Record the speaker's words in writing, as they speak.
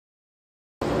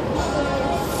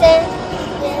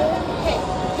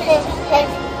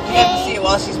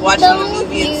while she's watching the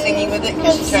movie and singing with it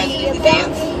because she tries to do the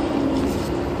dance.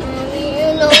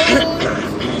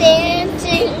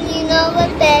 Dancing, you know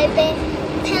what, baby?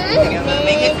 You gonna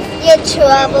make it? Your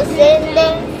troubles in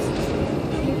there.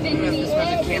 You have to run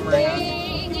the camera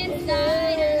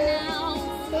now.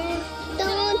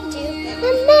 Don't you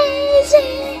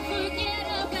amazing?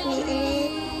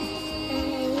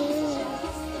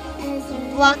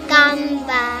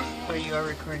 Wakamba. Oh, you are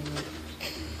recording it.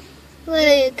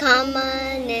 Will you come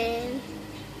on in?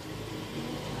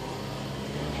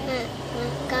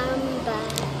 Wakamba.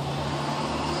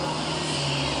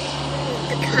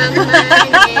 Come on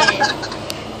in.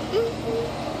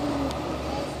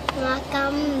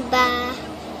 Wakamba.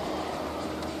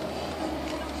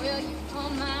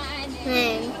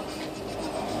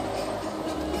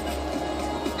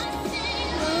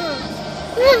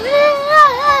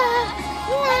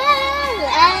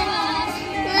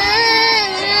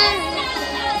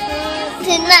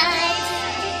 Tonight,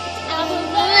 I will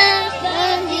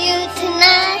love you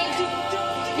tonight.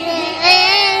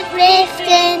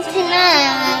 Everything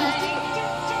tonight.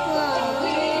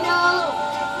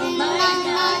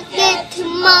 Get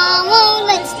tomorrow,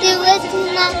 let's do it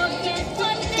tonight.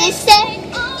 They say,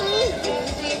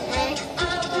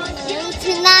 you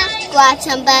tonight, watch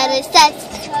somebody sex.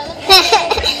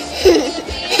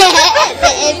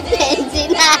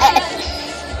 Tonight.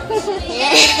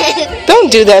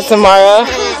 Don't do that, Samara.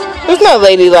 It's not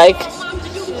ladylike.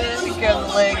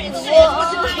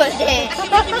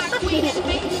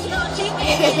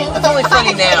 It's only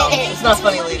funny now. It's not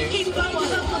funny later.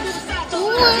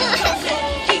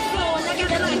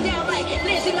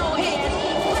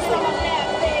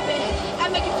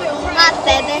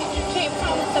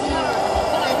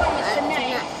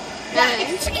 Not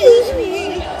baby. Excuse me.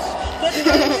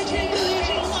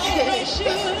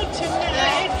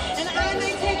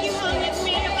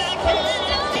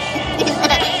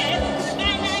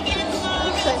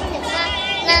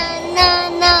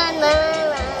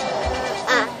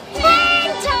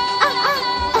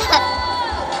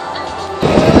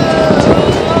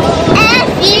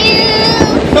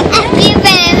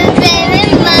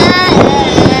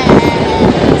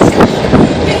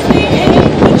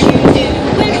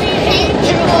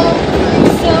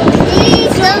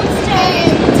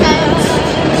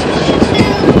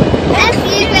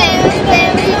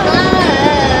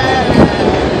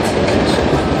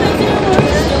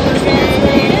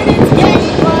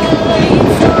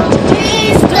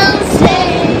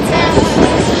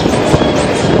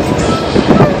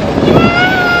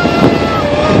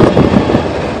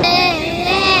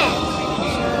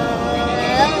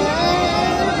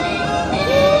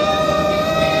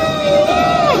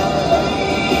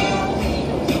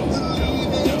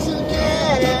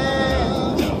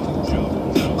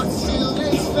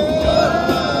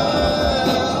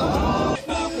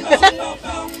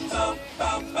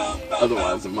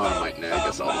 Otherwise, the mom might nag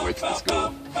us all the way to the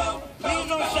school.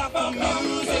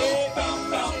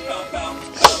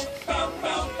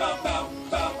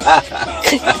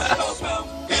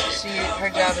 Her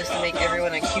job is to make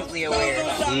everyone acutely aware.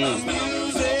 She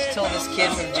told this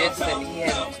kid from Jits that he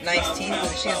had nice teeth,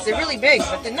 and she goes, they're really big,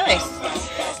 but they're nice.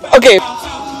 Okay.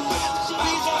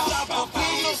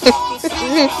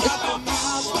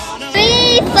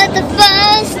 For the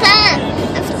first time,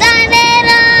 I've done it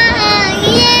all,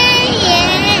 yeah,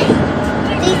 yeah.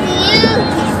 This is you,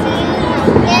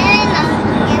 yeah, I'm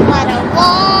getting what I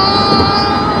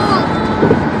want.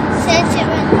 Such a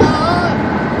record.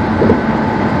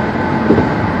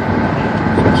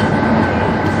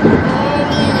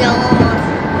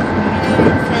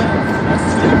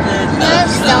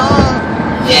 Love song,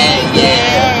 yeah,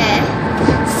 yeah.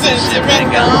 Since you've been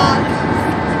gone.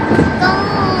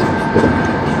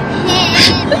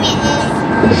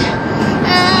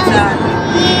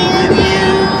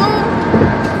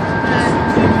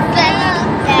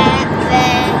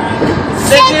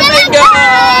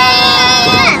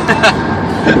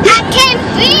 I can't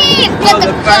breathe for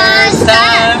the first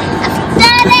time. I've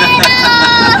done it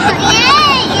all.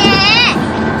 Yeah, yeah.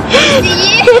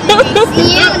 It's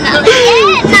you now.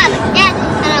 Yeah, not again.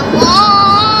 And I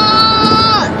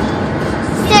want.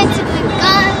 Since you've been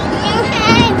gone, you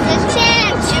had the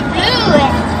chance. You blew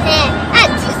it. Yeah, I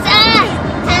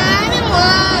don't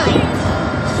want.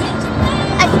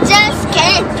 I just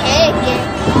can't take it.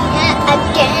 Yeah,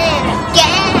 again.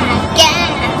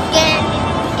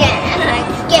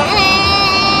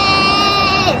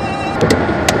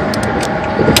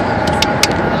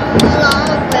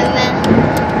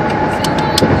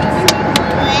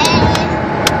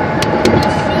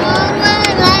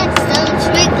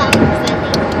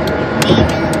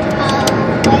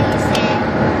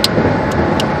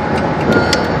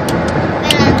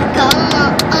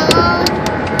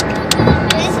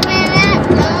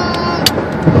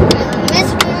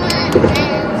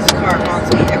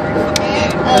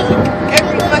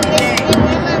 Every fucking day.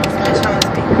 That's how it's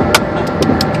me.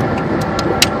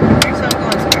 Here's how I'm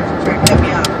going, Square. Try to cut me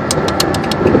off.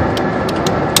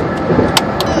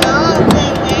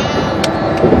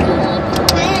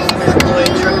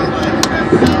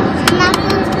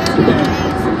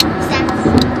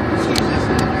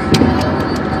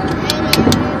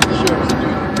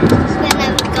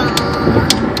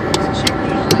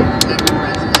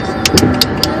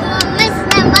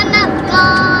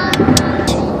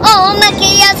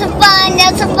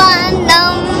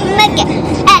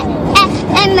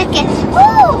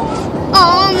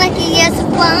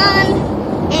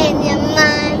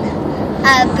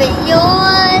 I'll be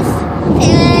yours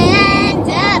and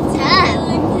that time.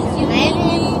 You made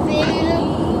me feel,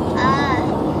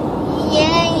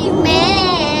 yeah, you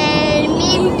made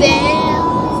me feel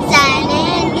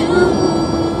silent blue.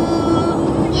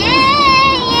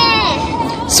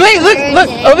 Yeah. Sweet, look,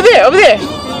 over there. Look.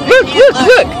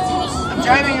 I'm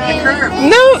driving on a curb.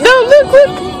 No, look.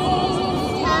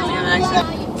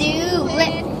 Do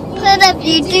it, put up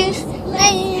your deuce,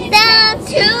 lay down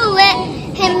to it.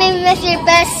 Hit me with your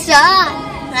best song.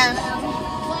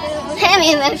 Hit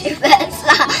me with your best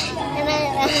song.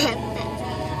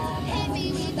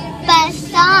 Best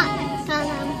song.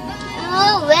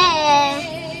 Away.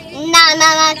 Na,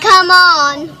 come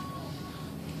on.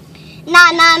 Na,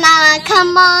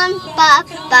 come on. Ba.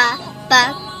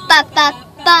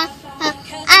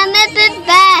 I'm a bit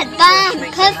bad, but I'm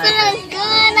perfectly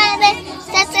good at it.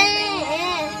 That's it.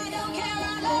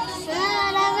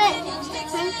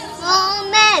 Oh,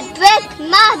 man, break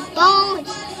my bones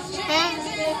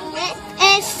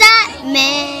inside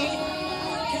me.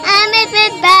 I'm a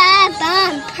bit bad, but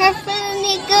I'm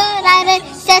perfectly good at it.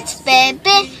 Sex,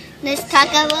 baby. Let's talk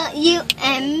about you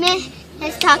and me.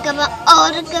 Let's talk about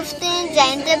all the good things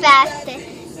and the bad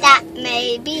things that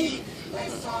may be.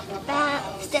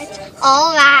 Sex,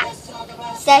 alright.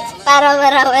 Sex,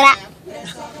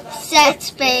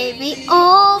 sex, baby,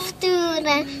 off to the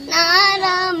night.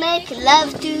 I'll make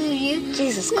love to you.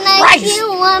 Jesus like Christ! You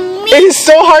want me. It is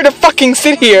so hard to fucking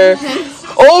sit here.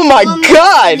 Oh my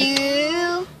God!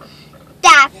 You,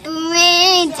 that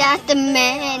brings out the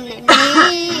man in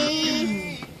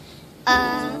me.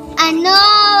 I know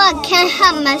I can't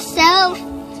help myself.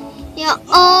 You're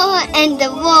all in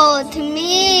the world to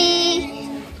me.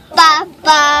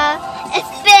 Papa, it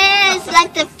feels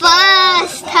like the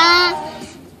first time.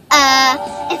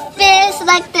 It feels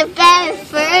like the very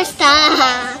first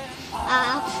time.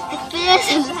 It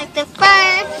feels like the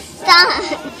first time.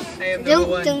 I am number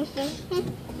one.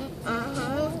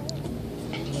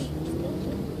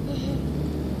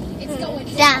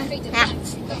 Down,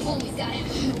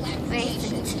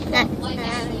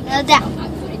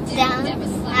 down,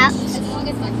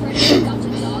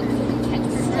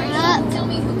 out. Tell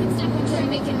me who can stop you from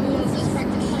making moves. Let's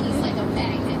practice money like a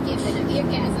bag and give it an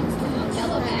eargasm.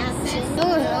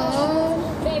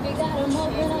 Baby got him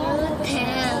open all the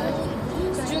time.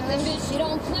 Strictly bitch, she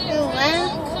don't play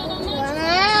around.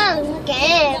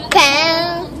 Get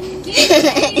pound.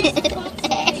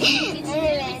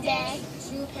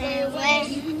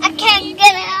 I can't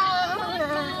get it out.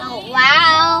 Oh,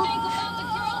 wow.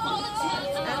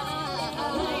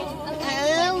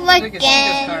 Working.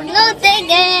 No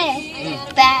digging.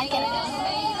 Back it up.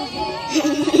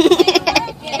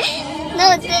 No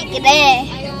digging.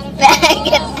 Back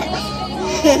it up.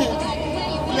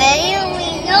 Where we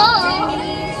go?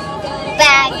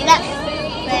 Back it up.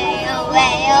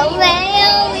 Where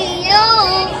we go?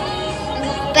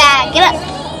 Back it up.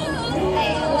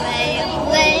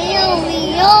 Where we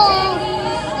go?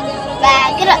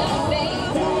 Back it up.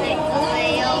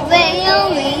 Where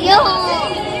we go?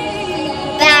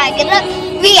 Back it up.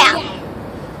 We out.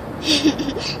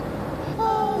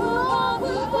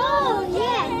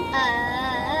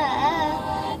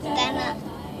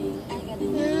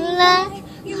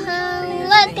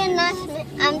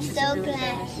 I'm so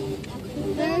glad.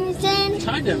 I'm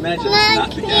trying to imagine it's not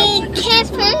the guy.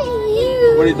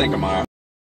 What do you think, Amara?